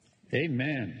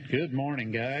Amen. Good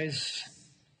morning, guys.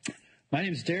 My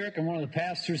name is Derek. I'm one of the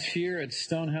pastors here at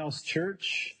Stonehouse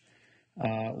Church.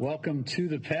 Welcome to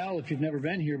the PAL. If you've never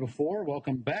been here before,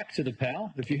 welcome back to the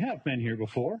PAL. If you have been here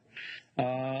before,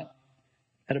 at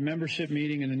a membership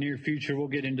meeting in the near future, we'll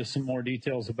get into some more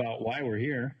details about why we're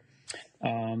here.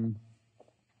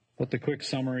 But the quick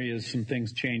summary is some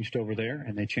things changed over there,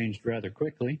 and they changed rather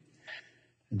quickly.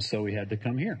 And so we had to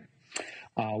come here.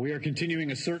 We are continuing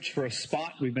a search for a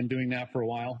spot. We've been doing that for a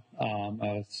while,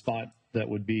 a spot that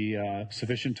would be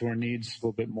sufficient to our needs, a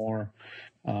little bit more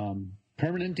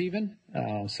permanent even.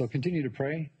 So continue to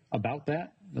pray about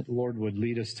that the Lord would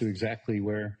lead us to exactly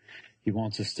where he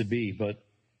wants us to be. But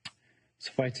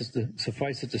suffice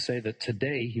it to say that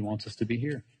today he wants us to be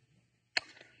here.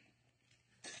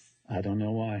 I don't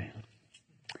know why,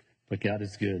 but God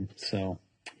is good, so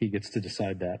he gets to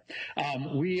decide that.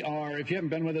 If you haven't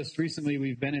been with us recently,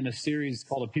 we've been in a series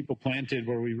called A People Planted,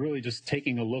 where we're really just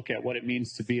taking a look at what it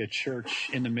means to be a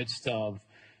church in the midst of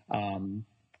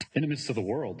the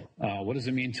world. What does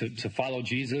it mean to follow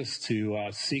Jesus, to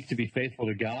seek to be faithful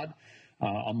to God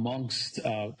amongst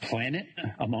a planet,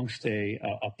 amongst a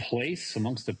place,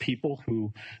 amongst the people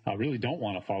who really don't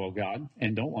want to follow God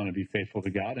and don't want to be faithful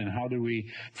to God? And how do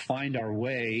we find our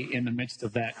way in the midst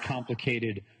of that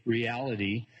complicated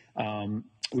reality?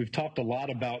 We've talked a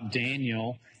lot about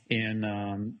Daniel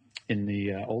in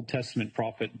the Old Testament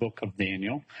prophet book of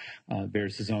Daniel.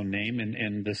 Bears his own name.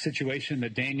 And the situation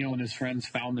that Daniel and his friends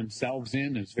found themselves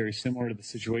in is very similar to the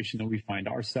situation that we find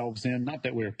ourselves in. Not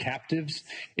that we're captives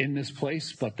in this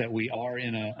place, but that we are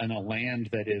in a land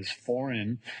that is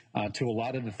foreign to a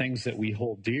lot of the things that we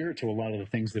hold dear, to a lot of the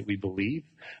things that we believe,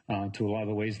 to a lot of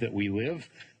the ways that we live.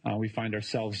 We find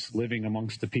ourselves living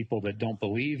amongst the people that don't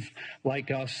believe like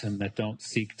us and that don't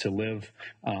seek to live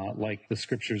like the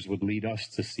scriptures would lead us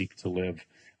to seek to live.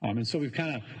 And so we've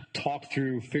kind of talked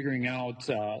through figuring out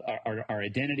our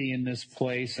identity in this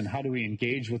place and how do we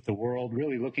engage with the world,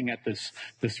 really looking at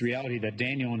this reality that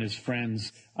Daniel and his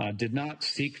friends did not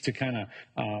seek to kind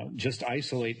of just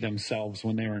isolate themselves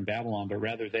when they were in Babylon, but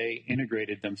rather they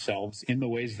integrated themselves in the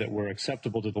ways that were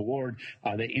acceptable to the Lord.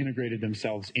 They integrated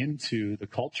themselves into the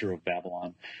culture of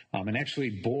Babylon and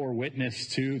actually bore witness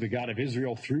to the God of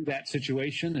Israel through that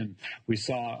situation. And we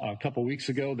saw a couple weeks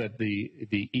ago that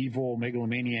the evil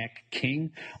megalomaniac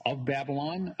king of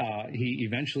Babylon, he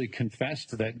eventually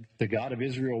confessed that the God of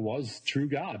Israel was true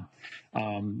God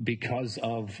because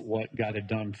of what God had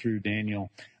done through Daniel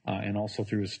and also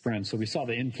through his friends. So we saw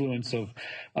the influence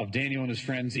of Daniel and his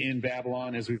friends in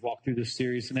Babylon as we've walked through this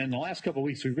series. And then the last couple of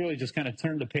weeks, we've really just kind of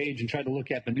turned the page and tried to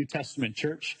look at the New Testament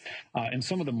church and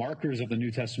some of the markers of the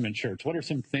New Testament church. What are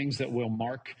some things that will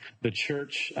mark the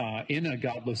church in a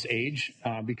godless age?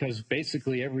 Because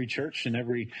basically every church and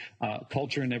every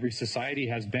culture and every society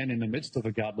has been in the midst of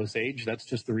a godless age. That's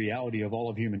just the reality of all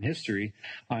of human history.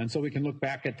 And so we can look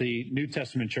back at the New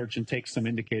Testament church and take some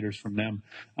indicators from them,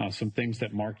 some things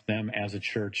that marked them as a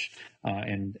church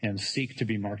and seek to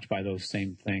be marked by those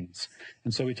same things.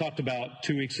 And so we talked about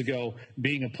 2 weeks ago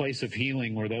being a place of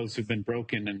healing where those who've been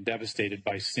broken and devastated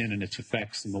by sin and its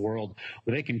effects in the world,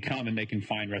 where they can come and they can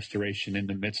find restoration in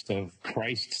the midst of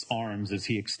Christ's arms as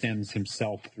he extends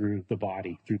himself through the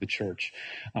body, through the church.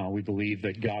 We believe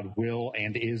that God will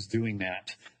and is doing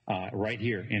that right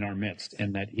here in our midst,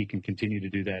 and that he can continue to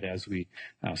do that as we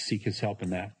seek his help in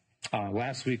that.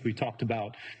 Last week we talked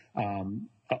about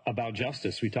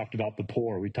justice. We talked about the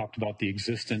poor. We talked about the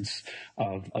existence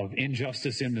of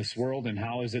injustice in this world and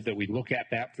how is it that we look at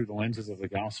that through the lenses of the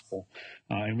gospel.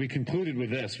 And we concluded with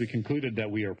this. We concluded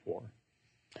that we are poor.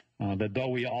 That though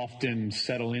we often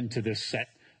settle into this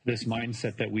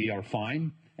mindset that we are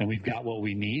fine and we've got what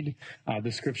we need,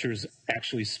 the scriptures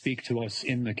actually speak to us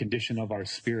in the condition of our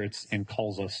spirits and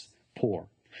calls us poor.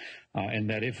 And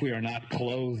that if we are not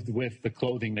clothed with the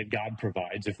clothing that God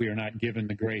provides, if we are not given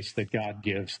the grace that God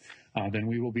gives, then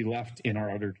we will be left in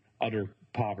our utter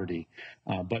poverty.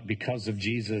 But because of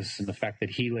Jesus and the fact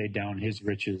that he laid down his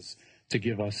riches to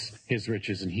give us his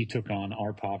riches, and he took on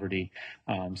our poverty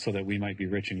so that we might be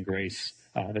rich in grace,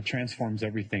 that transforms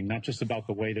everything, not just about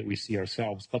the way that we see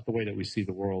ourselves, but the way that we see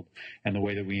the world and the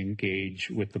way that we engage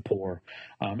with the poor.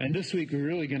 And this week, we're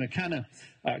really going to kind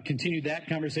of continue that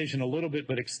conversation a little bit,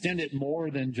 but extend it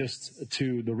more than just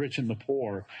to the rich and the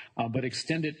poor, but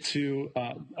extend it to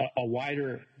a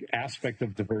wider aspect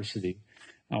of diversity.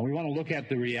 We want to look at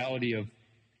the reality of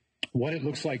what it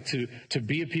looks like to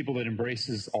be a people that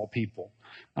embraces all people,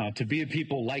 to be a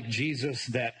people like Jesus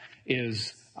that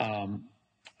is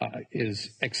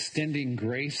is extending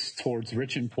grace towards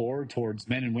rich and poor, towards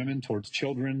men and women, towards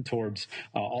children, towards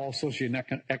all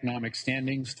socioeconomic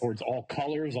standings, towards all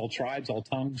colors, all tribes, all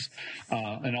tongues,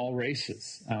 and all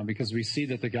races, because we see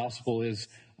that the gospel is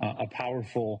a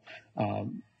powerful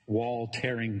wall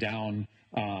tearing down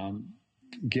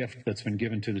gift that's been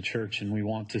given to the church, and we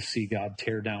want to see God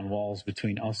tear down walls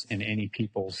between us and any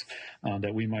peoples,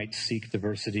 that we might seek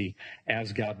diversity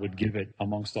as God would give it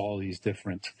amongst all these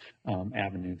different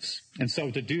avenues. And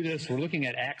so to do this, we're looking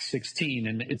at Acts 16,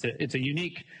 and it's a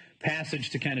unique passage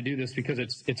to kind of do this because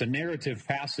it's a narrative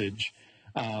passage.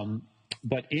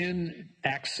 But in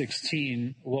Acts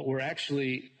 16, what we're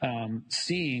actually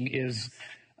seeing is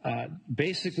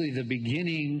basically the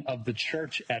beginning of the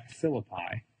church at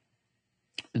Philippi.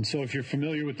 And so if you're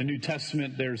familiar with the New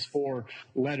Testament, there's 4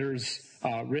 letters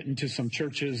written to some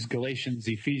churches: Galatians,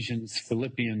 Ephesians,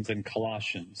 Philippians, and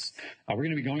Colossians. We're going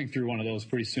to be going through one of those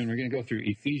pretty soon. We're going to go through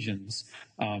Ephesians.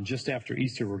 Just after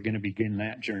Easter, we're going to begin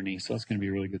that journey, so that's going to be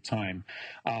a really good time.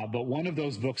 But one of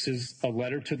those books is a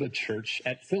letter to the church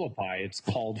at Philippi. It's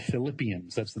called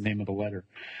Philippians. That's the name of the letter.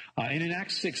 And in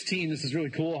Acts 16, this is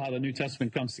really cool how the New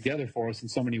Testament comes together for us in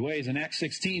so many ways. In Acts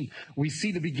 16, we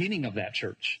see the beginning of that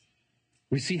church.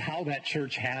 We see how that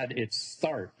church had its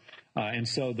start. And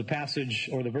so the passage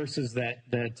or the verses that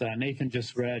Nathan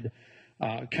just read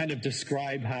kind of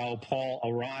describe how Paul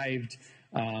arrived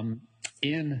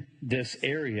in this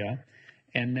area.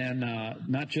 And then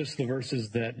not just the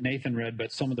verses that Nathan read,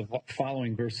 but some of the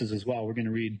following verses as well. We're going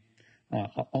to read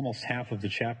almost half of the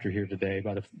chapter here today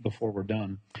before we're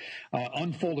done.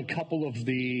 Unfold a couple of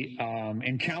the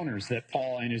encounters that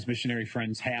Paul and his missionary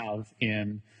friends have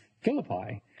in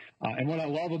Philippi. And what I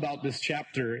love about this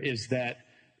chapter is that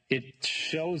it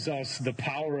shows us the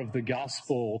power of the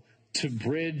gospel to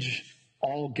bridge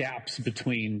all gaps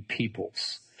between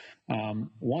peoples.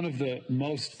 One of the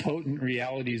most potent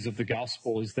realities of the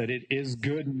gospel is that it is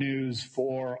good news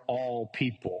for all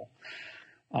people.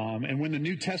 And when the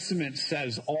New Testament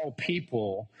says all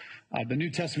people, the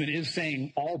New Testament is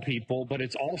saying all people, but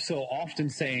it's also often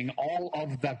saying all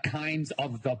of the kinds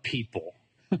of the people.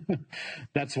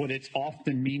 That's what it's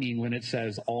often meaning when it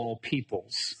says all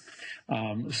peoples.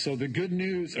 So the good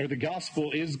news, or the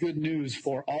gospel, is good news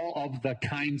for all of the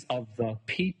kinds of the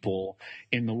people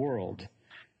in the world.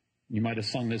 You might have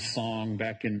sung this song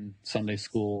back in Sunday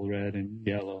school: red and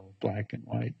yellow, black and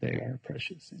white, they are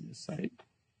precious in His sight.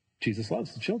 Jesus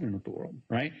loves the children of the world,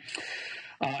 right?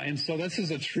 And so this is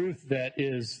a truth that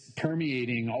is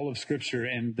permeating all of Scripture.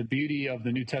 And the beauty of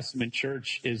the New Testament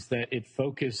church is that it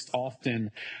focused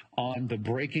often on the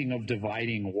breaking of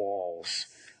dividing walls.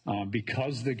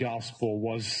 Because the gospel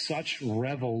was such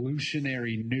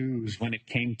revolutionary news when it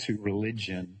came to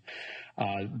religion,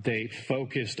 they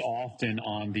focused often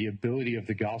on the ability of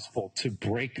the gospel to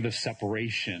break the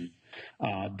separation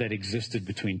that existed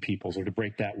between peoples, or to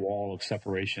break that wall of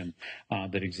separation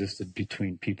that existed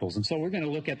between peoples. And so we're going to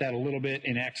look at that a little bit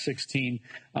in Acts 16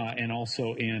 and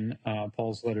also in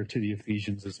Paul's letter to the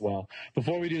Ephesians as well.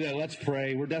 Before we do that, let's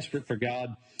pray. We're desperate for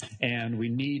God, and we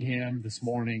need Him this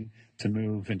morning to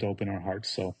move and to open our hearts.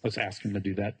 So let's ask Him to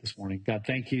do that this morning. God,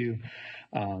 thank you.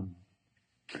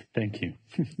 Thank you.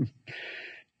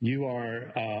 You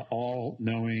are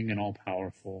all-knowing and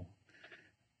all-powerful.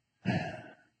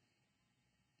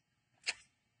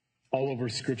 All over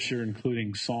Scripture,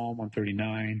 including Psalm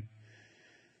 139,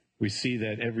 we see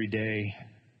that every day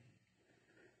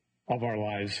of our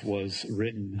lives was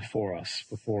written for us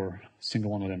before a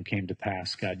single one of them came to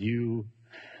pass. God, you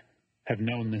have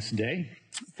known this day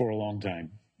for a long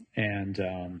time.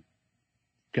 And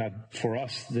God, for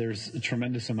us, there's a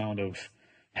tremendous amount of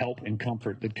help and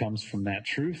comfort that comes from that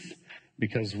truth,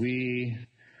 because we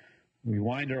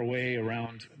wind our way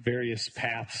around various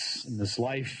paths in this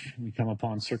life. We come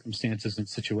upon circumstances and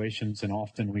situations, and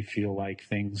often we feel like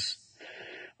things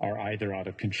are either out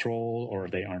of control, or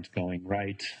they aren't going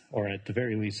right, or at the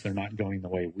very least, they're not going the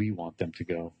way we want them to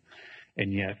go.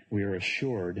 And yet we are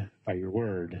assured by your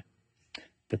word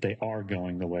that they are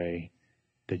going the way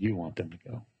that you want them to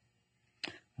go.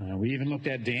 We even looked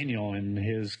at Daniel and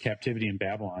his captivity in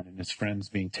Babylon, and his friends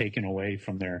being taken away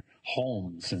from their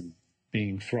homes and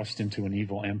being thrust into an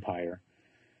evil empire.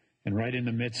 And right in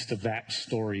the midst of that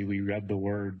story, we read the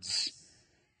words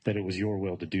that it was your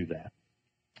will to do that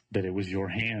it was your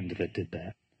hand that did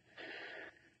that.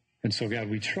 And so, God,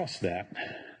 we trust that.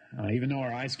 Even though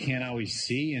our eyes can't always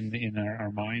see, and in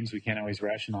our minds we can't always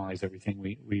rationalize everything,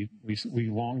 we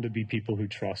long to be people who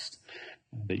trust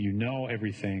that you know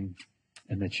everything,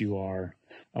 and that you are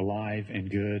alive and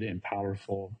good and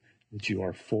powerful, that you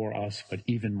are for us, but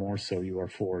even more so, you are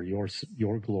for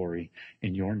your glory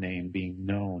and your name being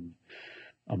known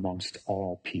amongst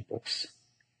all peoples.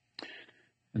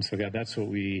 And so, God, that's what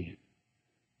we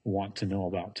want to know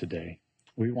about today.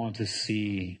 We want to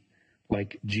see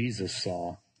like Jesus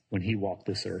saw when he walked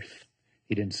this earth.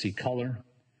 He didn't see color.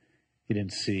 He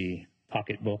didn't see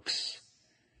pocketbooks.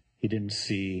 He didn't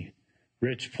see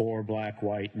rich, poor, black,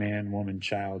 white, man, woman,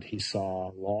 child. He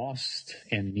saw lost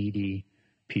and needy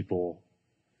people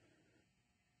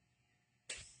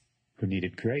who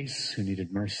needed grace, who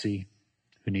needed mercy,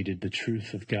 who needed the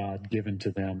truth of God given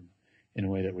to them in a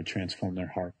way that would transform their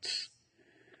hearts.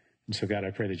 And so, God,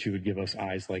 I pray that you would give us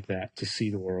eyes like that to see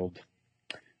the world,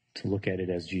 to look at it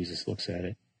as Jesus looks at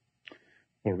it.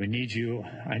 Lord, we need you.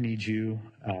 I need you.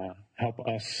 Help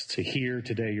us to hear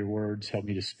today your words. Help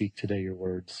me to speak today your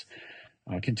words.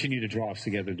 Continue to draw us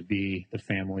together to be the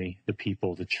family, the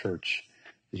people, the church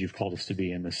that you've called us to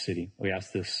be in this city. We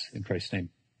ask this in Christ's name.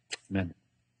 Amen.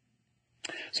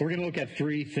 So we're going to look at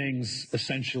three things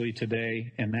essentially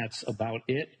today, and that's about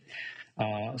it.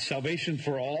 Salvation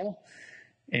for all,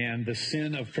 and the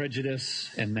sin of prejudice,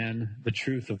 and then the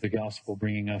truth of the gospel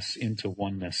bringing us into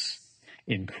oneness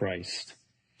in Christ.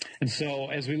 And so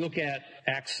as we look at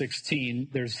Acts 16,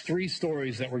 there's three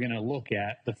stories that we're going to look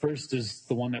at. The first is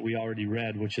the one that we already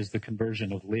read, which is the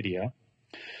conversion of Lydia.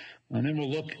 And then we'll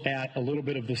look at a little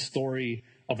bit of the story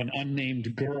of an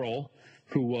unnamed girl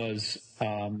who was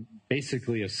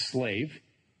basically a slave.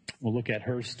 We'll look at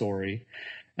her story.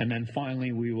 And then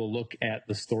finally, we will look at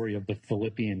the story of the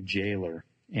Philippian jailer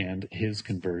and his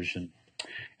conversion.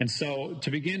 And so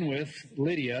to begin with,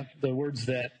 Lydia, the words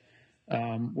that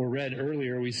were read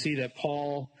earlier, we see that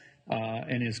Paul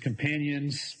and his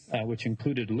companions, which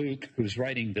included Luke, who's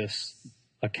writing this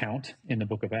account in the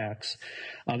book of Acts,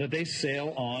 that they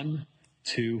sail on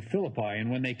to Philippi. And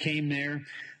when they came there,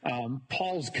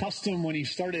 Paul's custom when he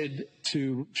started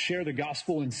to share the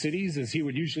gospel in cities is he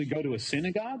would usually go to a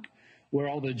synagogue where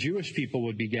all the Jewish people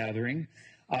would be gathering.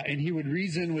 And he would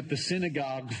reason with the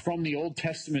synagogue from the Old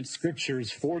Testament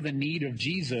scriptures for the need of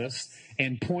Jesus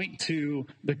and point to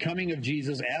the coming of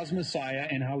Jesus as Messiah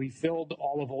and how he filled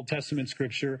all of Old Testament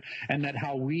scripture, and that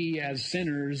how we as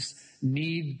sinners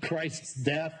need Christ's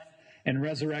death and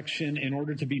resurrection in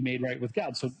order to be made right with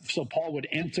God. So Paul would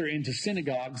enter into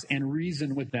synagogues and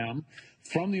reason with them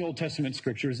from the Old Testament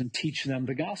scriptures and teach them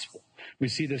the gospel. We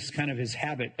see this kind of his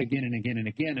habit again and again and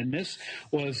again. And this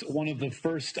was one of the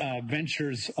first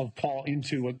ventures of Paul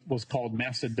into what was called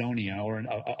Macedonia, or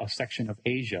a section of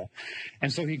Asia.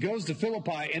 And so he goes to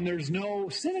Philippi, and there's no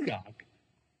synagogue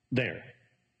there.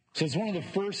 So it's one of the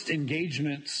first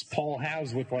engagements Paul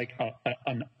has with like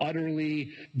an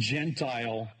utterly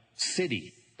Gentile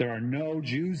city. There are no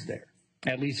Jews there,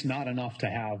 at least not enough to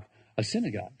have a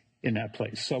synagogue in that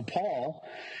place. So Paul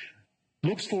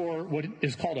looks for what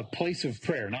is called a place of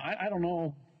prayer. Now, I don't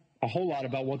know a whole lot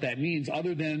about what that means,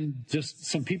 other than just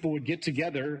some people would get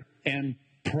together and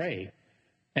pray.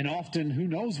 And often, who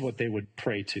knows what they would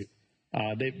pray to?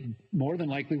 They more than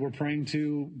likely were praying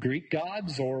to Greek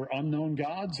gods or unknown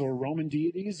gods or Roman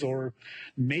deities, or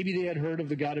maybe they had heard of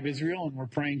the God of Israel and were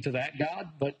praying to that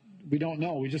God, but we don't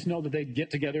know. We just know that they'd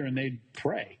get together and they'd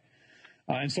pray.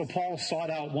 And so Paul sought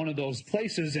out one of those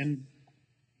places, and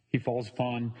he falls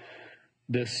upon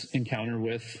this encounter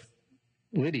with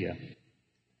Lydia.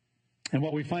 And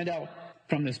what we find out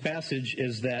from this passage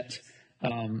is that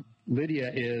Lydia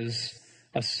is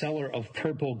a seller of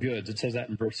purple goods. It says that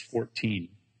in verse 14.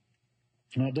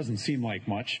 Well, it doesn't seem like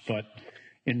much, but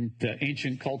in the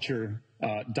ancient culture,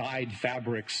 dyed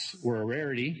fabrics were a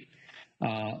rarity.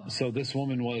 So this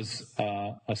woman was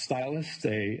a stylist,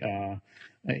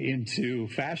 into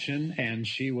fashion, and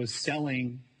she was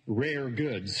selling rare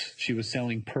goods. She was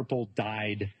selling purple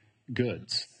dyed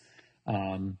goods.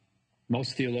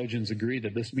 Most theologians agree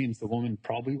that this means the woman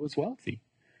probably was wealthy,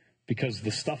 because the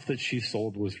stuff that she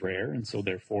sold was rare, and so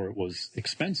therefore it was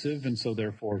expensive, and so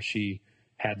therefore she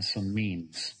had some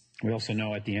means. We also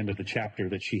know at the end of the chapter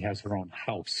that she has her own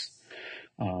house,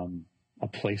 a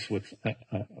place with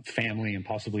a family and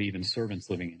possibly even servants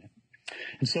living in it.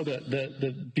 And so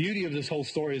the beauty of this whole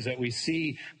story is that we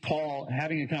see Paul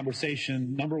having a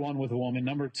conversation, number one, with a woman,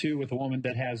 number two, with a woman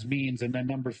that has means, and then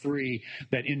number three,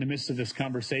 that in the midst of this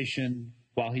conversation,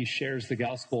 while he shares the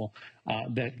gospel,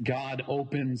 that God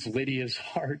opens Lydia's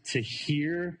heart to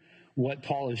hear what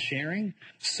Paul is sharing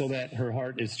so that her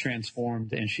heart is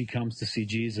transformed and she comes to see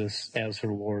Jesus as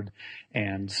her Lord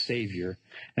and Savior.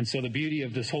 And so the beauty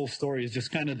of this whole story is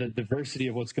just kind of the diversity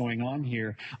of what's going on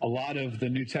here. A lot of the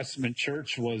New Testament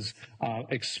church was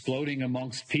exploding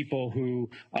amongst people who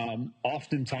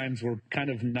oftentimes were kind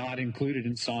of not included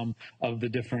in some of the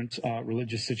different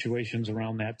religious situations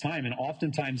around that time. And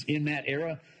oftentimes in that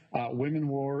era, women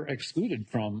were excluded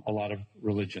from a lot of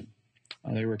religion.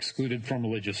 They were excluded from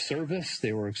religious service.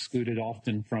 They were excluded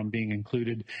often from being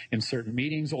included in certain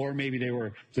meetings, or maybe they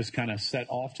were just kind of set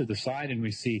off to the side. And we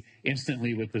see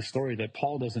instantly with the story that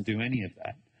Paul doesn't do any of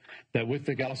that. That with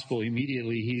the gospel,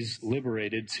 immediately he's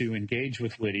liberated to engage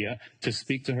with Lydia, to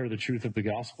speak to her the truth of the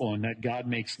gospel, and that God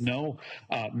makes no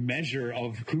measure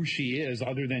of who she is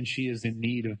other than she is in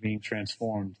need of being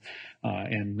transformed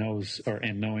and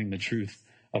knowing the truth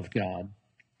of God.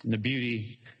 And the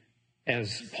beauty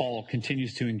as Paul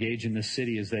continues to engage in this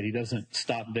city is that he doesn't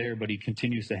stop there, but he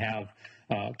continues to have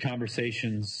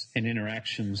conversations and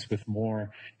interactions with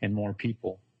more and more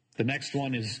people. The next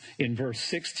one is in verse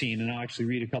 16, and I'll actually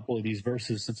read a couple of these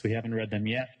verses since we haven't read them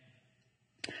yet.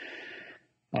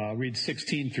 Read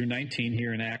 16 through 19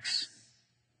 here in Acts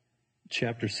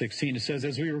chapter 16. It says,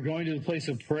 "As we were going to the place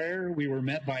of prayer, we were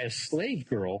met by a slave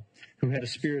girl who had a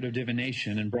spirit of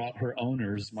divination and brought her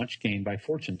owners much gain by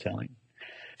fortune telling.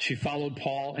 She followed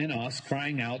Paul and us,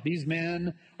 crying out, 'These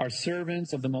men are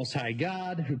servants of the Most High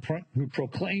God who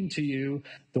proclaim to you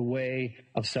the way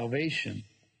of salvation.'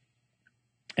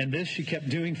 And this she kept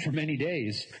doing for many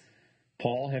days.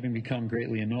 Paul, having become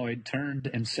greatly annoyed, turned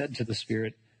and said to the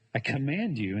spirit, 'I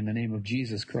command you in the name of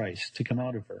Jesus Christ to come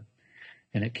out of her.'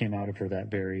 And it came out of her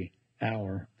that very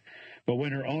hour. But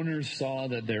when her owners saw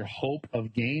that their hope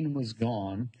of gain was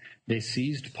gone, they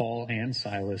seized Paul and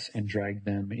Silas and dragged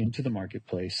them into the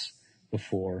marketplace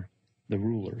before the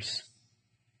rulers."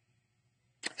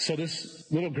 So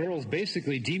this little girl is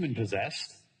basically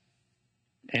demon-possessed.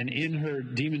 And in her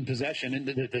demon possession, in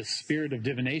the spirit of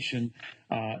divination,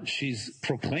 she's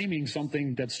proclaiming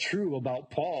something that's true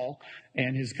about Paul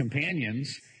and his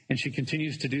companions. And she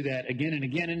continues to do that again and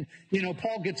again. And,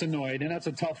 Paul gets annoyed, and that's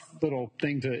a tough little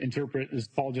thing to interpret. Is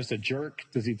Paul just a jerk?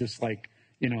 Does he just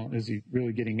is he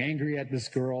really getting angry at this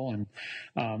girl? And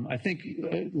I think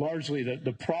largely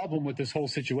the problem with this whole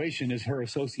situation is her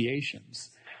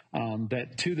associations.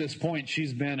 That to this point,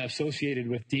 she's been associated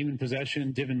with demon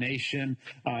possession, divination.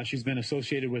 She's been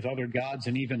associated with other gods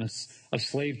and even a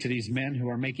slave to these men who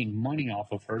are making money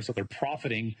off of her. So they're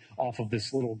profiting off of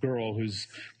this little girl who's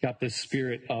got this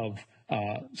spirit of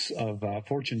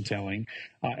fortune telling.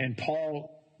 And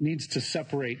Paul needs to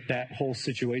separate that whole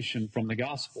situation from the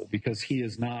gospel because he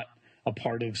is not a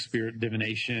part of spirit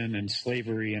divination and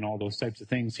slavery and all those types of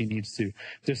things. He needs to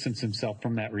distance himself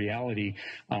from that reality.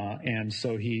 And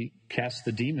so he casts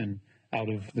the demon out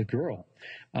of the girl.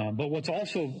 But what's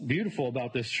also beautiful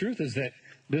about this truth is that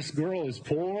this girl is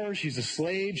poor. She's a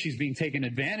slave. She's being taken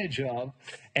advantage of.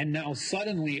 And now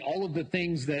suddenly all of the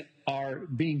things that are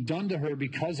being done to her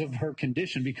because of her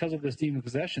condition, because of this demon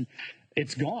possession,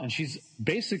 it's gone. She's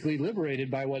basically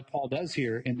liberated by what Paul does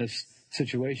here in this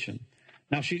situation.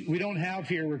 Now, we don't have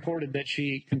here recorded that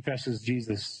she confesses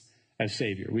Jesus as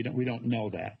Savior. We don't know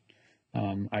that.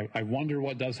 I wonder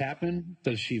what does happen.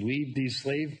 Does she leave these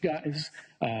slave guys,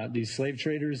 these slave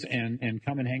traders, and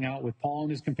come and hang out with Paul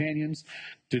and his companions?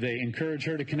 Do they encourage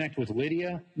her to connect with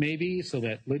Lydia, maybe, so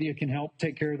that Lydia can help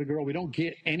take care of the girl? We don't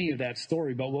get any of that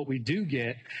story, but what we do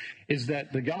get is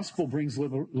that the gospel brings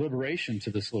liberation to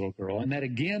this little girl, and that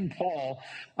again, Paul.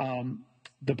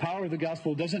 The power of the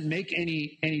gospel doesn't make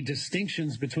any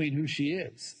distinctions between who she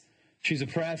is. She's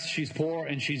oppressed, she's poor,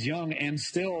 and she's young, and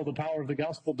still the power of the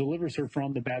gospel delivers her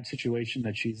from the bad situation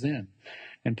that she's in.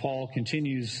 And Paul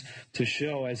continues to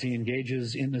show as he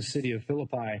engages in the city of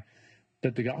Philippi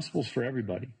that the gospel's for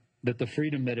everybody, that the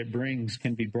freedom that it brings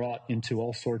can be brought into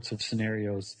all sorts of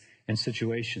scenarios and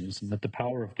situations, and that the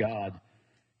power of God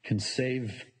can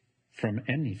save from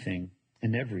anything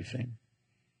and everything.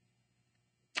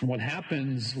 What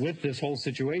happens with this whole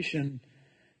situation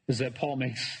is that Paul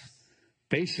makes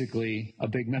basically a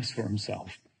big mess for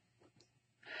himself.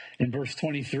 In verse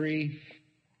 23,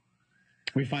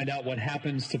 we find out what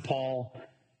happens to Paul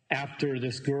after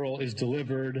this girl is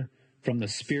delivered from the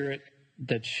spirit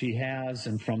that she has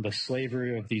and from the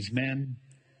slavery of these men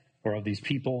or of these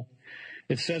people.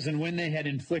 It says, "And when they had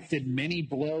inflicted many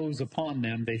blows upon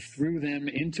them, they threw them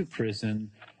into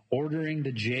prison, ordering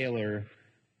the jailer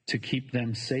to keep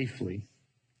them safely.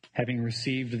 Having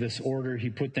received this order, he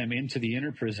put them into the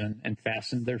inner prison and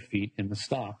fastened their feet in the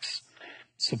stocks."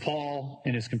 So Paul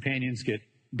and his companions get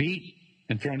beat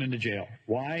and thrown into jail.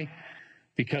 Why?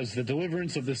 because the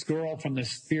deliverance of this girl from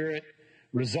this spirit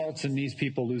results in these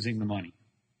people losing the money.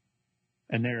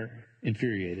 And they're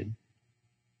infuriated.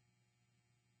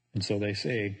 And so they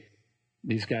say,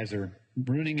 these guys are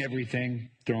ruining everything,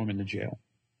 throw them into jail,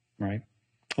 right?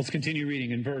 Let's continue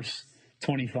reading in verse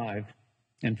 25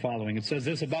 and following. It says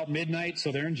this, about midnight,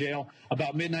 so they're in jail.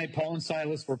 About midnight, Paul and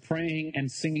Silas were praying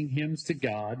and singing hymns to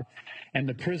God, and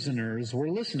the prisoners were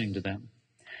listening to them.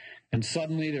 And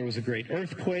suddenly there was a great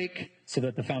earthquake, so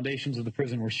that the foundations of the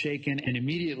prison were shaken, and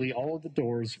immediately all of the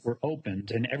doors were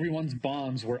opened, and everyone's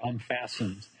bonds were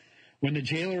unfastened. When the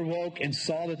jailer woke and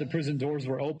saw that the prison doors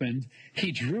were opened,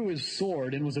 he drew his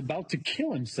sword and was about to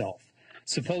kill himself,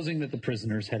 supposing that the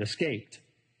prisoners had escaped.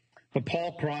 But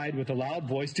Paul cried with a loud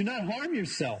voice, "Do not harm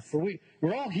yourself, for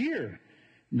we're all here."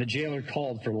 And the jailer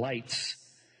called for lights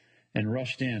and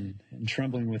rushed in, and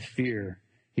trembling with fear,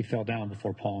 he fell down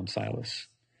before Paul and Silas.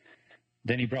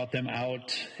 Then he brought them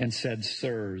out and said,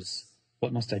 "Sirs,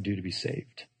 what must I do to be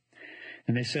saved?"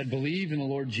 And they said, "Believe in the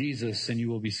Lord Jesus, and you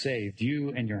will be saved, you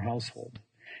and your household."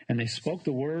 And they spoke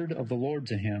the word of the Lord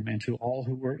to him and to all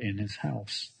who were in his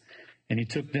house. And he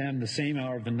took them the same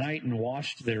hour of the night and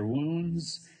washed their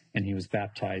wounds, and he was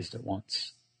baptized at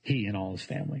once, he and all his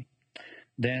family.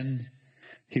 Then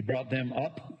he brought them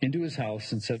up into his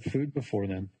house and set food before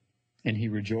them, and he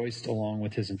rejoiced along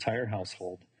with his entire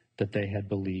household that they had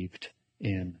believed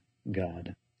in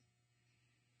God.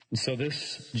 And so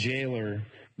this jailer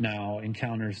now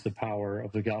encounters the power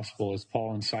of the gospel as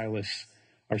Paul and Silas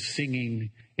are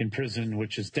singing in prison,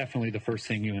 which is definitely the first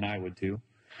thing you and I would do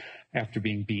after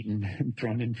being beaten and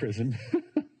thrown in prison.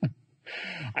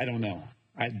 I don't know.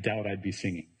 I doubt I'd be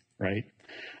singing, right?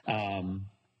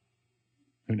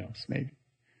 Who knows, maybe.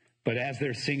 But as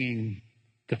they're singing,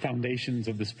 the foundations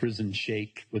of this prison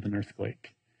shake with an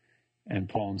earthquake, and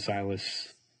Paul and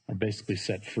Silas are basically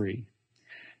set free.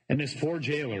 And this poor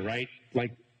jailer, right?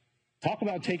 Like, talk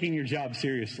about taking your job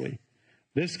seriously.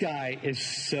 This guy is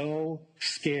so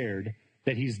scared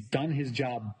that he's done his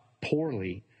job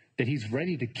poorly that he's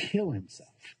ready to kill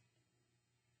himself.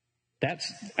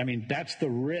 That's the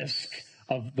risk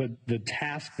of the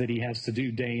task that he has to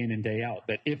do day in and day out.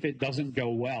 That if it doesn't go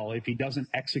well, if he doesn't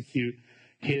execute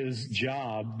his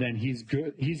job, then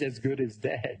he's as good as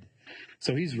dead.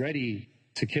 So he's ready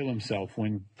to kill himself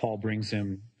when Paul brings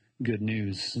him good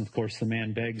news. And of course, the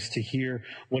man begs to hear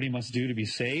what he must do to be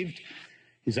saved.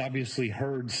 He's obviously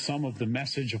heard some of the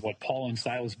message of what Paul and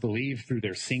Silas believe through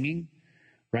their singing,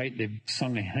 right? They've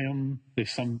sung a hymn. They've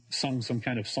sung some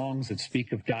kind of songs that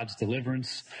speak of God's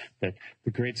deliverance, that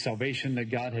the great salvation that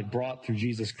God had brought through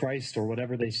Jesus Christ, or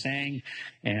whatever they sang.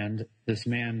 And this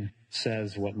man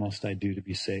says, "What must I do to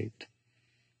be saved?"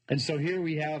 And so here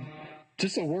we have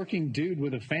just a working dude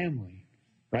with a family,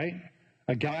 right?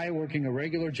 A guy working a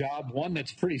regular job, one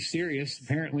that's pretty serious.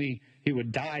 Apparently, he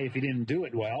would die if he didn't do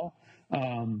it well.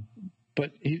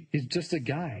 But he's just a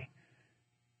guy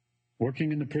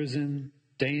working in the prison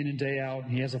day in and day out.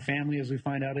 He has a family, as we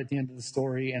find out at the end of the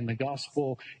story, and the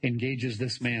gospel engages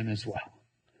this man as well.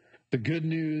 The good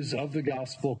news of the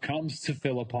gospel comes to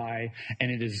Philippi,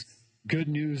 and it is good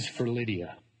news for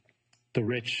Lydia, the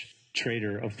rich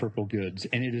trader of purple goods.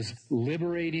 And it is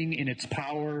liberating in its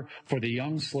power for the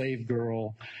young slave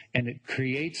girl, and it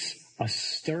creates a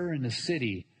stir in the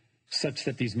city such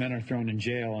that these men are thrown in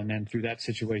jail. And then through that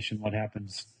situation, what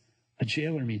happens? A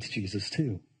jailer meets Jesus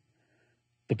too.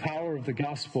 The power of the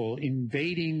gospel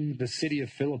invading the city of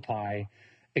Philippi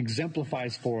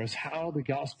exemplifies for us how the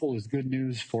gospel is good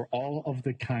news for all of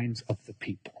the kinds of the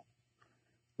people.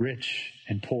 Rich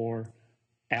and poor,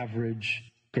 average,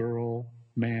 girl,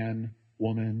 man,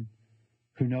 woman,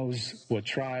 who knows what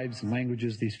tribes and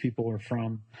languages these people are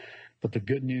from, but the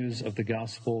good news of the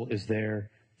gospel is there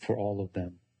for all of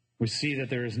them. We see that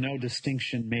there is no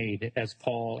distinction made as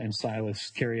Paul and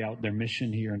Silas carry out their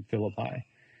mission here in Philippi.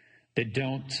 They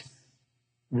don't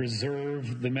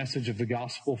reserve the message of the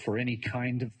gospel for any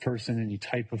kind of person, any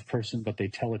type of person, but they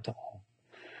tell it to all.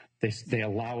 They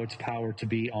allow its power to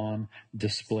be on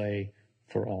display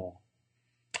for all.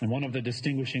 And one of the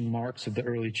distinguishing marks of the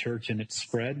early church in its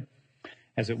spread,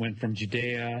 as it went from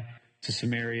Judea to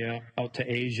Samaria, out to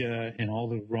Asia and all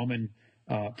the Roman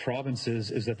provinces,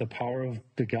 is that the power of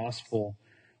the gospel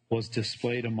was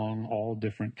displayed among all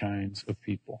different kinds of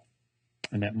people.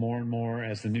 And that more and more,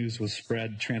 as the news was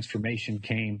spread, transformation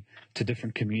came to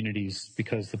different communities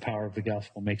because the power of the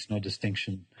gospel makes no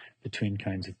distinction between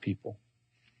kinds of people.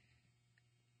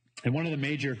 And one of the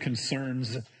major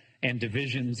concerns and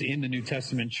divisions in the New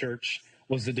Testament church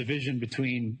was the division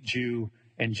between Jew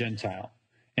and Gentile.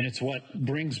 And it's what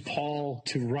brings Paul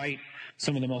to write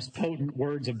some of the most potent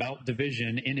words about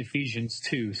division in Ephesians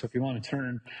 2. So if you want to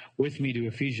turn with me to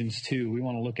Ephesians 2, we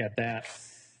want to look at that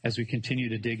as we continue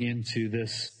to dig into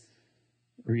this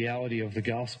reality of the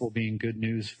gospel being good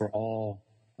news for all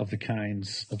of the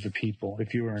kinds of the people.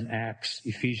 If you are in Acts,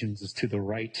 Ephesians is to the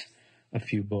right a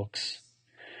few books.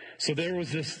 So there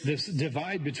was this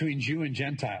divide between Jew and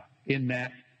Gentile in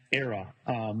that era.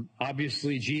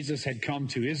 Obviously, Jesus had come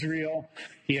to Israel.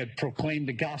 He had proclaimed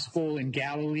the gospel in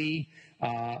Galilee.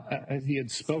 He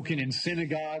had spoken in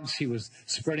synagogues. He was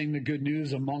spreading the good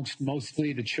news amongst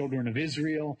mostly the children of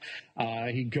Israel.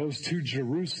 He goes to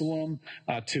Jerusalem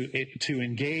to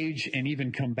engage and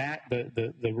even combat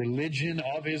the religion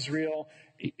of Israel.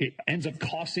 It ends up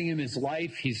costing him his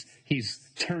life. He's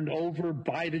turned over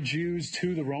by the Jews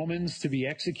to the Romans to be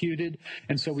executed.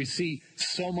 And so we see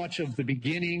so much of the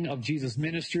beginning of Jesus'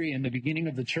 ministry and the beginning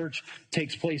of the church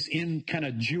takes place in kind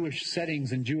of Jewish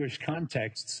settings and Jewish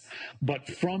contexts. But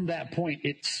from that point,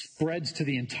 it spreads to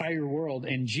the entire world.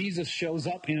 And Jesus shows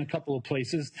up in a couple of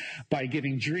places by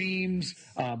giving dreams,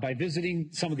 by visiting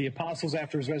some of the apostles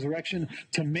after his resurrection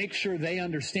to make sure they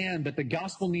understand that the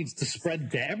gospel needs to spread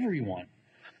to everyone.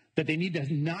 That they need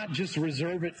to not just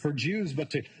reserve it for Jews, but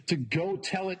to go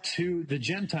tell it to the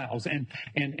Gentiles.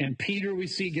 And Peter, we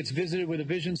see, gets visited with a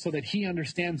vision so that he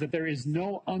understands that there is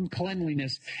no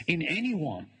uncleanliness in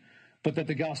anyone, but that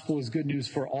the gospel is good news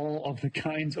for all of the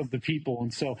kinds of the people.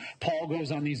 And so Paul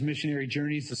goes on these missionary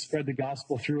journeys to spread the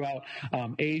gospel throughout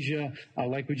Asia,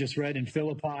 like we just read in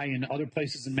Philippi and other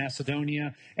places in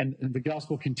Macedonia. And the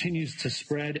gospel continues to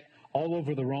spread all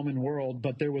over the Roman world,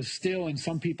 but there was still in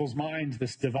some people's minds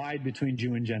this divide between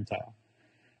Jew and Gentile,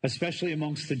 especially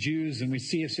amongst the Jews. And we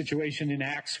see a situation in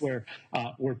Acts where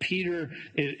Peter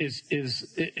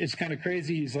is kind of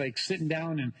crazy. He's like sitting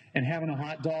down and having a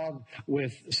hot dog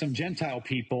with some Gentile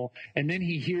people, and then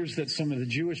he hears that some of the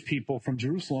Jewish people from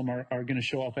Jerusalem are going to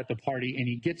show up at the party, and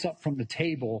he gets up from the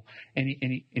table and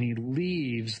he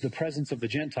leaves the presence of the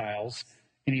Gentiles.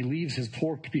 And he leaves his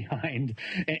pork behind,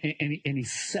 and he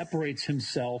separates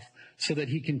himself so that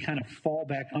he can kind of fall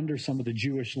back under some of the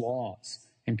Jewish laws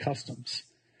and customs.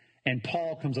 And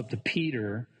Paul comes up to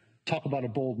Peter, talk about a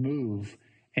bold move,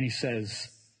 and he says,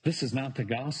 this is not the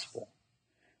gospel.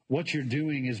 What you're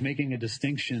doing is making a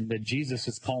distinction that Jesus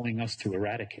is calling us to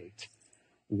eradicate.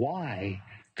 Why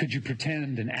could you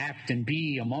pretend and act and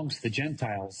be amongst the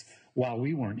Gentiles while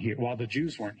we weren't here, while the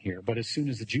Jews weren't here? But as soon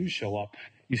as the Jews show up,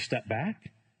 you step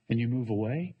back and you move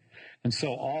away. And so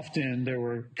often there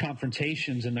were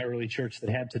confrontations in the early church that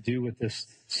had to do with this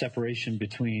separation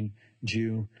between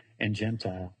Jew and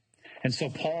Gentile. And so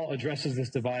Paul addresses this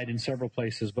divide in several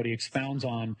places, but he expounds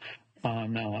on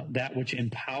that which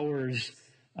empowers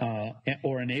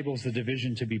or enables the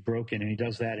division to be broken. And he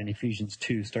does that in Ephesians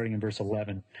 2, starting in verse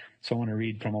 11. So I want to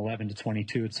read from 11 to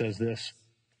 22. It says this: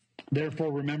 Therefore,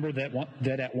 remember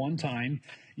that at one time,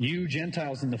 you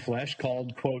Gentiles in the flesh,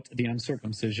 called, quote, the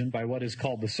uncircumcision, by what is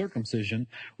called the circumcision,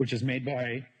 which is made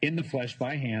in the flesh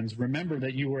by hands, remember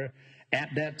that you were at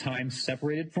that time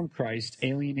separated from Christ,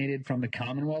 alienated from the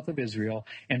commonwealth of Israel,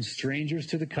 and strangers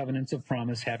to the covenants of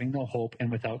promise, having no hope and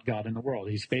without God in the world.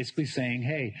 He's basically saying,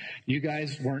 hey, you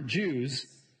guys weren't Jews,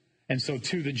 and so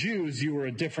to the Jews, you were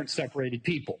a different separated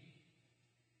people.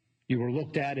 You were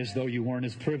looked at as though you weren't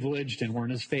as privileged and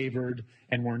weren't as favored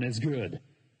and weren't as good.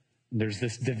 There's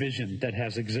this division that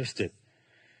has existed.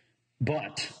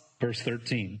 But, verse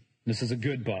 13, this is a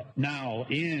good but. Now,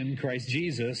 in Christ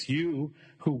Jesus, you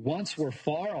who once were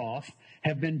far off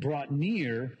have been brought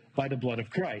near by the blood of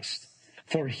Christ.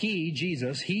 For he,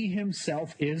 Jesus, he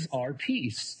himself is our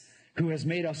peace, who has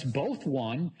made us both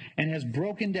one and has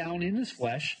broken down in his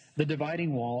flesh the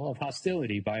dividing wall of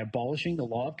hostility by abolishing the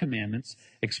law of commandments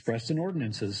expressed in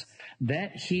ordinances,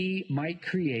 that he might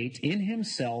create in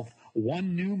himself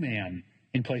one new man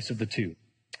in place of the two,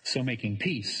 so making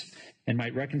peace, and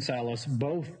might reconcile us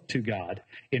both to God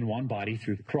in one body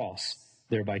through the cross,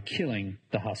 thereby killing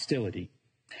the hostility.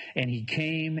 And he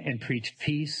came and preached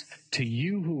peace to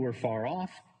you who were far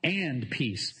off, and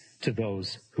peace to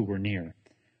those who were near.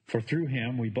 For through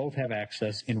him we both have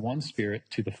access in one Spirit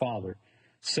to the Father.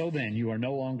 So then you are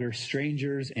no longer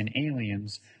strangers and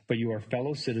aliens, but you are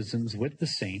fellow citizens with the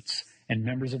saints and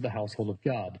members of the household of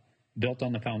God, built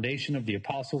on the foundation of the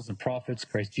apostles and prophets,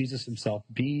 Christ Jesus himself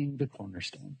being the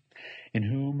cornerstone, in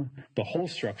whom the whole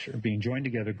structure, being joined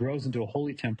together, grows into a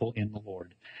holy temple in the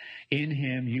Lord. In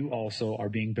him you also are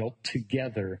being built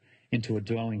together into a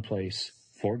dwelling place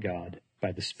for God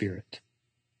by the Spirit.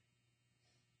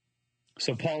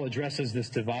 So Paul addresses this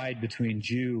divide between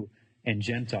Jew and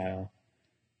Gentile.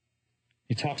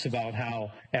 He talks about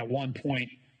how at one point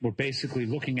we're basically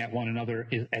looking at one another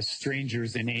as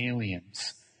strangers and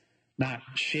aliens, not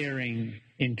sharing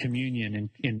in communion,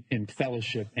 in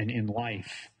fellowship, and in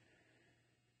life.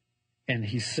 And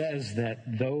he says that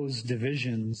those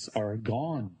divisions are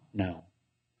gone now.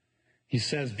 He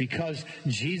says, because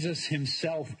Jesus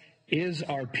himself is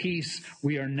our peace,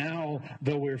 we are now,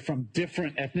 though we're from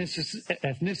different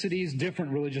ethnicities,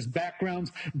 different religious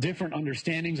backgrounds, different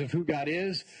understandings of who God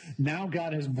is, now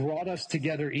God has brought us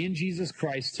together in Jesus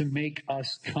Christ to make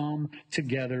us come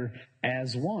together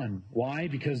as one. Why?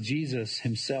 Because Jesus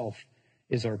himself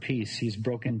is our peace. He's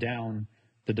broken down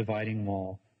the dividing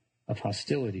wall of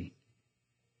hostility.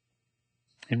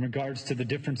 In regards to the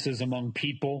differences among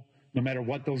people, no matter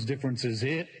what those differences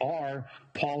are,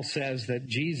 Paul says that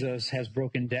Jesus has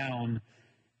broken down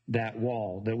that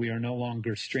wall, that we are no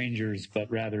longer strangers,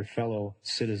 but rather fellow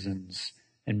citizens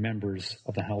and members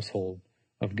of the household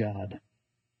of God.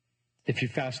 If you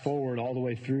fast forward all the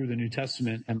way through the New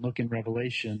Testament and look in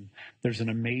Revelation, there's an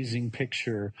amazing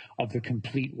picture of the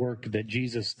complete work that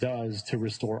Jesus does to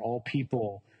restore all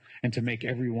people and to make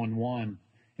everyone one.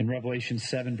 In Revelation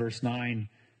 7, verse 9,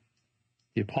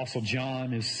 the Apostle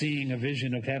John is seeing a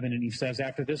vision of heaven, and he says,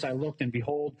 after this I looked, and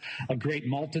behold, a great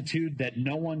multitude that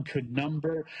no one could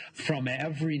number, from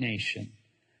every nation,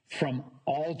 from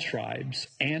all tribes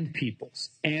and peoples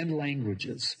and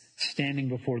languages, standing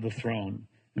before the throne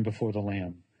and before the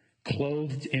Lamb,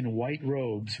 clothed in white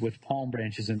robes with palm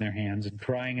branches in their hands, and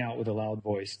crying out with a loud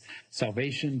voice,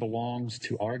 salvation belongs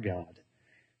to our God,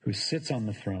 who sits on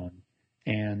the throne,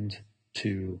 and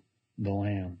to the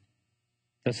Lamb.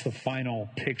 That's the final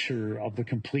picture of the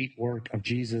complete work of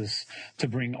Jesus to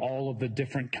bring all of the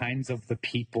different kinds of the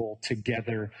people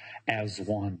together as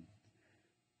one.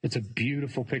 It's a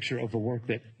beautiful picture of the work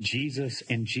that Jesus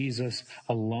and Jesus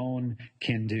alone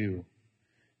can do.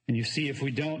 And you see, if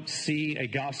we don't see a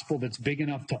gospel that's big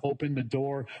enough to open the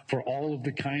door for all of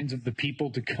the kinds of the people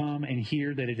to come and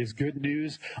hear that it is good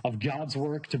news of God's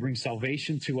work to bring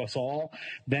salvation to us all,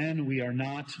 then we are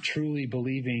not truly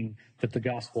believing that the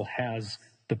gospel has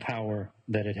the power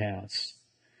that it has.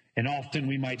 And often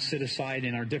we might sit aside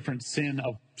in our different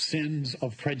sins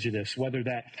of prejudice, whether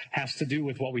that has to do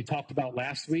with what we talked about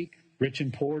last week, rich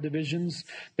and poor divisions,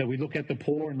 that we look at the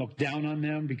poor and look down on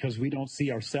them because we don't see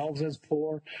ourselves as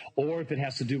poor, or if it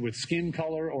has to do with skin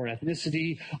color or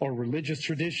ethnicity or religious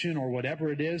tradition or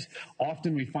whatever it is,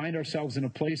 often we find ourselves in a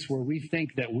place where we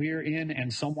think that we're in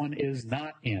and someone is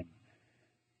not in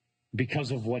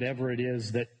because of whatever it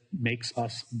is that makes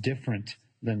us different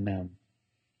than them.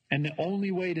 And the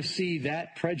only way to see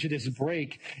that prejudice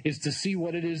break is to see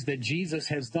what it is that Jesus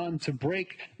has done to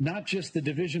break not just the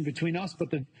division between us,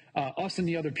 but us and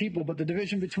the other people, but the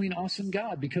division between us and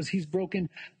God, because he's broken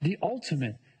the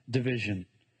ultimate division.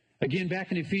 Again,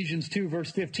 back in Ephesians 2,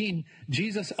 verse 15,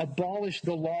 Jesus abolished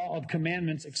the law of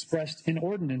commandments expressed in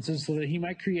ordinances so that he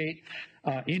might create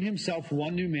in himself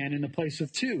one new man in the place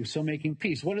of two, so making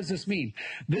peace. What does this mean?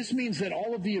 This means that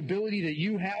all of the ability that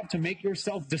you have to make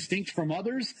yourself distinct from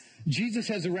others, Jesus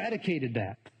has eradicated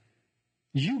that.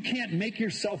 You can't make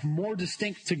yourself more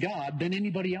distinct to God than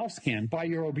anybody else can by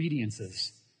your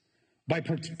obediences, by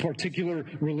particular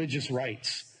religious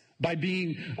rites, by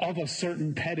being of a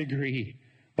certain pedigree,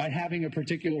 by having a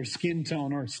particular skin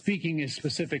tone or speaking a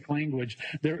specific language.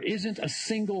 There isn't a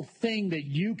single thing that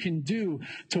you can do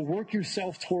to work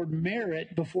yourself toward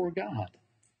merit before God.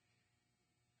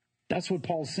 That's what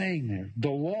Paul's saying there.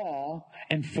 The law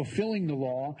and fulfilling the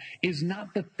law is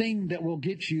not the thing that will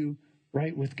get you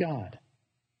right with God.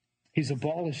 He's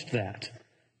abolished that.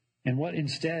 And what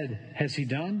instead has he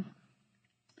done?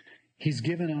 He's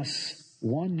given us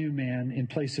one new man in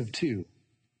place of two.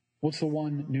 What's the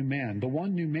one new man? The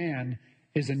one new man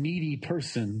is a needy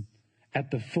person at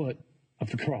the foot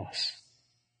of the cross.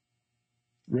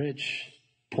 Rich,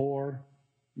 poor,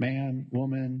 man,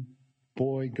 woman,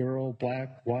 boy, girl,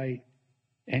 black, white,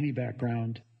 any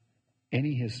background,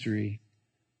 any history,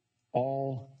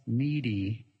 all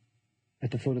needy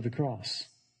at the foot of the cross.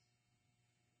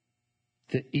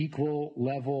 The equal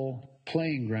level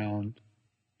playing ground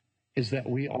is that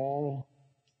we all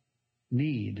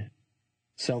need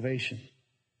salvation,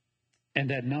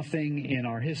 and that nothing in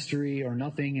our history or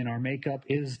nothing in our makeup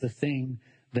is the thing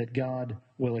that God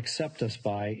will accept us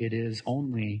by. It is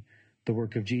only the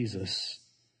work of Jesus.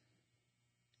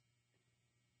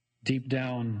 Deep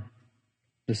down,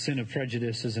 the sin of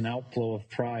prejudice is an outflow of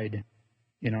pride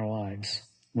in our lives.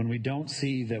 When we don't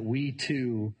see that we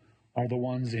too are the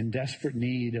ones in desperate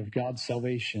need of God's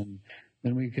salvation,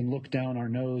 then we can look down our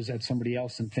nose at somebody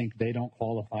else and think they don't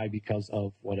qualify because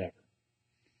of whatever.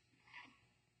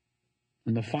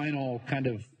 And the final kind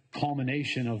of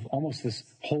culmination of almost this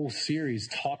whole series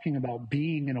talking about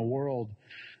being in a world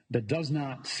that does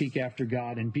not seek after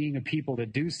God and being a people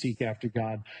that do seek after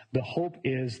God. The hope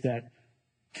is that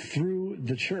through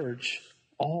the church,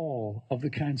 all of the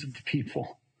kinds of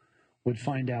people would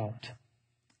find out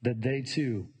that they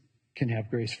too can have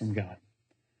grace from God.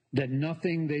 That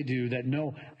nothing they do, that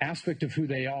no aspect of who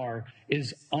they are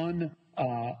is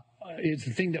it's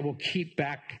the thing that will keep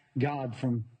back God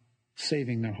from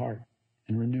saving their heart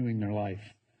and renewing their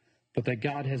life. But that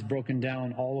God has broken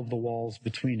down all of the walls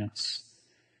between us.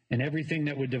 And everything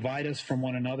that would divide us from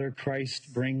one another,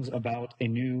 Christ brings about a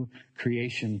new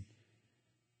creation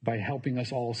by helping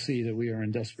us all see that we are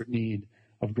in desperate need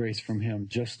of grace from him,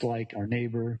 just like our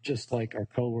neighbor, just like our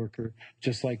coworker,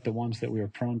 just like the ones that we are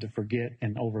prone to forget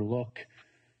and overlook,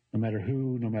 no matter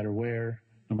who, no matter where,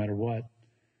 no matter what.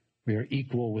 We are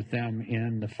equal with them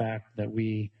in the fact that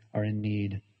we are in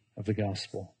need of the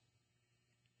gospel.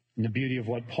 And the beauty of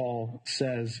what Paul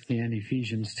says in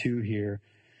Ephesians 2 here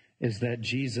is that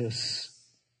Jesus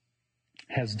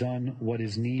has done what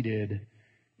is needed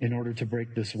in order to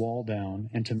break this wall down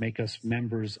and to make us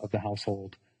members of the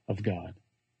household of God.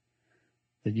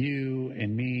 That you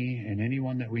and me and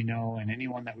anyone that we know and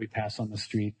anyone that we pass on the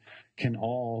street can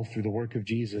all, through the work of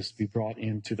Jesus, be brought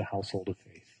into the household of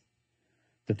faith.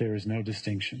 That there is no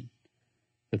distinction,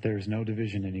 that there is no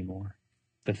division anymore.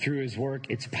 That through his work,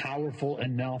 it's powerful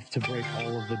enough to break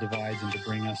all of the divides and to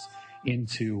bring us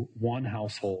into one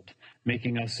household,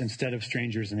 making us, instead of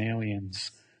strangers and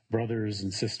aliens, brothers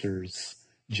and sisters,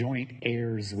 joint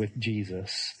heirs with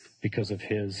Jesus because of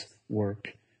his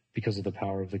work, because of the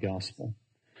power of the gospel.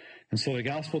 And so the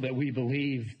gospel that we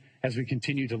believe, as we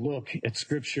continue to look at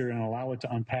Scripture and allow it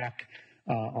to unpack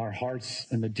our hearts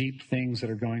and the deep things that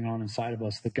are going on inside of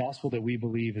us, the gospel that we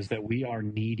believe is that we are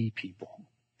needy people,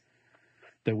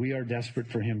 that we are desperate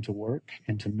for him to work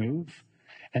and to move,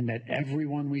 and that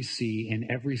everyone we see in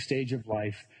every stage of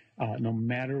life, no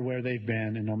matter where they've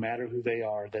been and no matter who they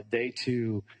are, that they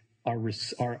too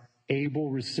are able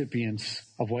recipients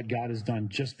of what God has done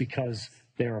just because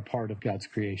they're a part of God's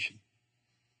creation.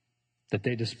 That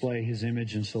they display his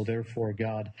image, and so therefore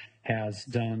God has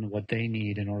done what they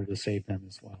need in order to save them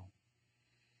as well.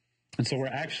 And so we're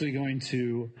actually going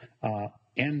to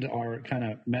end our kind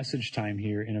of message time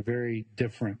here in a very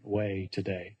different way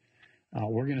today.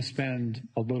 We're going to spend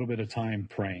a little bit of time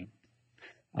praying.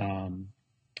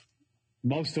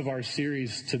 Most of our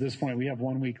series to this point, we have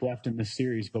 1 week left in this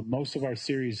series, but most of our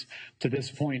series to this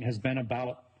point has been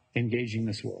about engaging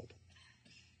this world.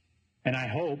 And I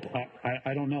hope,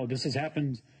 I don't know, this has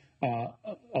happened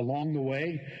along the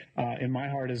way in my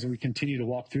heart as we continue to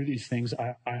walk through these things.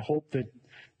 I hope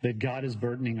that God is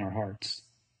burdening our hearts.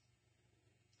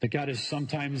 That God is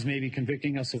sometimes maybe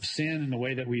convicting us of sin in the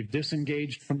way that we've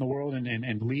disengaged from the world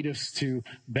and lead us to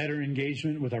better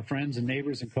engagement with our friends and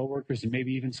neighbors and coworkers and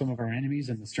maybe even some of our enemies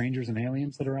and the strangers and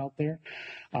aliens that are out there.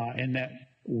 And that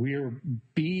we're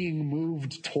being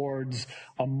moved towards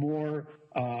a more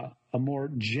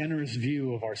generous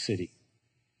view of our city.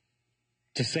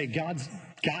 To say, God's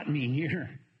got me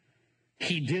here.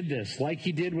 He did this like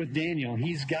he did with Daniel.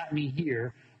 He's got me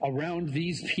here around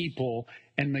these people,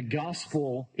 and the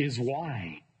gospel is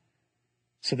why.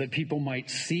 So that people might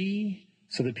see,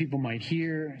 so that people might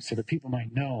hear, so that people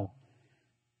might know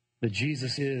that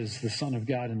Jesus is the Son of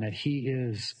God and that he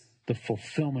is the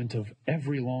fulfillment of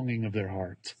every longing of their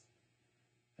heart.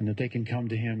 And that they can come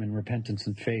to him in repentance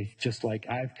and faith, just like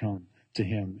I've come to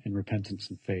him in repentance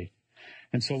and faith.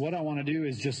 And so what I want to do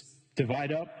is just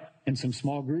divide up in some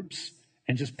small groups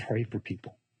and just pray for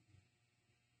people.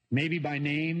 Maybe by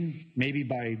name, maybe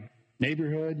by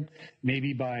neighborhood,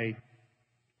 maybe by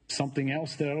something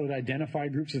else that would identify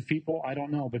groups of people. I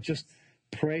don't know, but just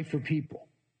pray for people.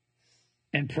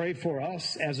 And pray for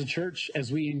us as a church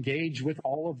as we engage with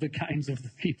all of the kinds of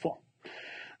people.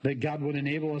 That God would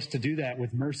enable us to do that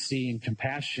with mercy and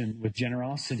compassion, with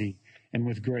generosity and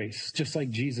with grace, just like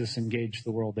Jesus engaged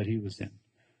the world that he was in,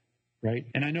 right?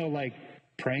 And I know like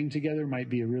praying together might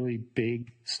be a really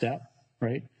big step,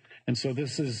 right? And so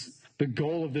the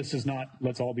goal of this is not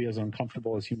let's all be as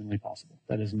uncomfortable as humanly possible.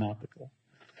 That is not the goal.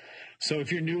 So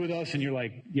if you're new with us and you're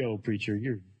like, yo, preacher,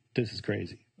 this is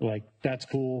crazy. Like, that's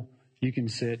cool. You can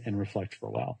sit and reflect for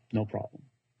a while. No problem,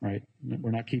 right? We're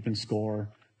not keeping score.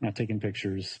 Not taking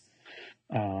pictures.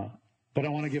 But I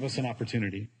want to give us an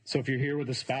opportunity. So if you're here with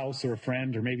a spouse or a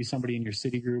friend or maybe somebody in your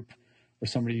city group or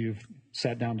somebody you've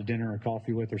sat down to dinner or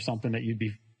coffee with or something that you'd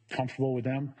be comfortable with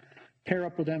them, pair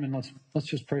up with them and let's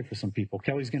just pray for some people.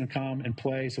 Kelly's going to come and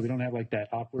play, so we don't have like that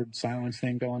awkward silence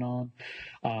thing going on.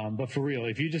 But for real,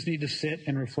 if you just need to sit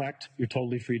and reflect, you're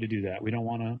totally free to do that. We don't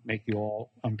want to make you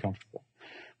all uncomfortable.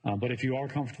 But if you are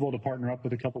comfortable to partner up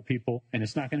with a couple people, and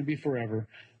it's not going to be forever,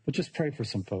 but just pray for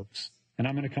some folks. And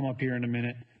I'm going to come up here in a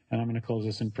minute, and I'm going to close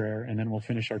this in prayer, and then we'll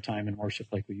finish our time in worship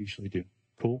like we usually do.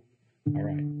 Cool? All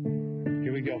right.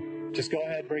 Here we go. Just go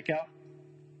ahead, break out,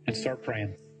 and start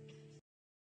praying.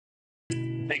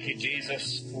 Thank you,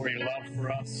 Jesus, for your love for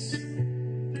us.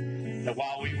 That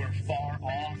while we were far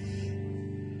off,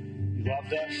 you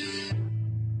loved us.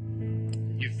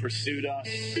 You've pursued us.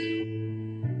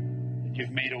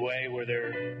 You've made a way where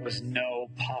there was no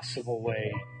possible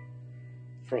way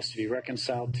for us to be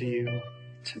reconciled to you,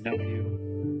 to know you.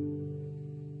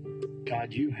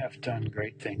 God, you have done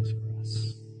great things for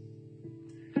us.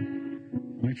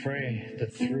 We pray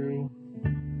that through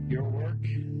your work,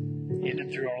 in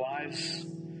and through our lives,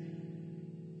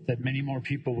 that many more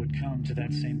people would come to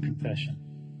that same confession.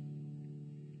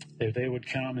 That they would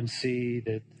come and see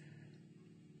that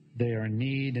they are in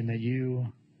need and that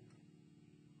you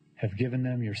have given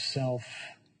them yourself,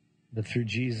 that through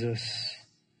Jesus,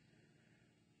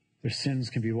 their sins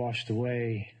can be washed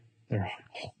away, their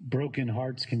broken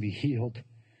hearts can be healed,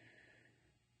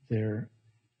 their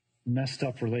messed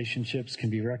up relationships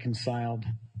can be reconciled.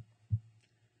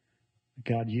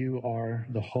 God, you are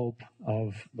the hope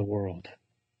of the world.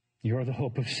 You are the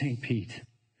hope of St. Pete.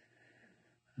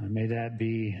 May that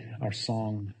be our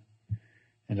song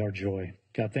and our joy.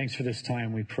 God, thanks for this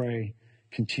time. We pray,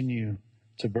 continue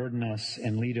to burden us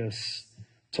and lead us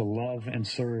to love and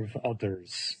serve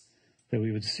others, that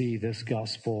we would see this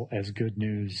gospel as good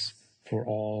news for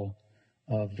all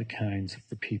of the kinds of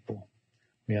the people.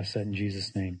 We ask that in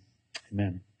Jesus' name.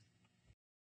 Amen.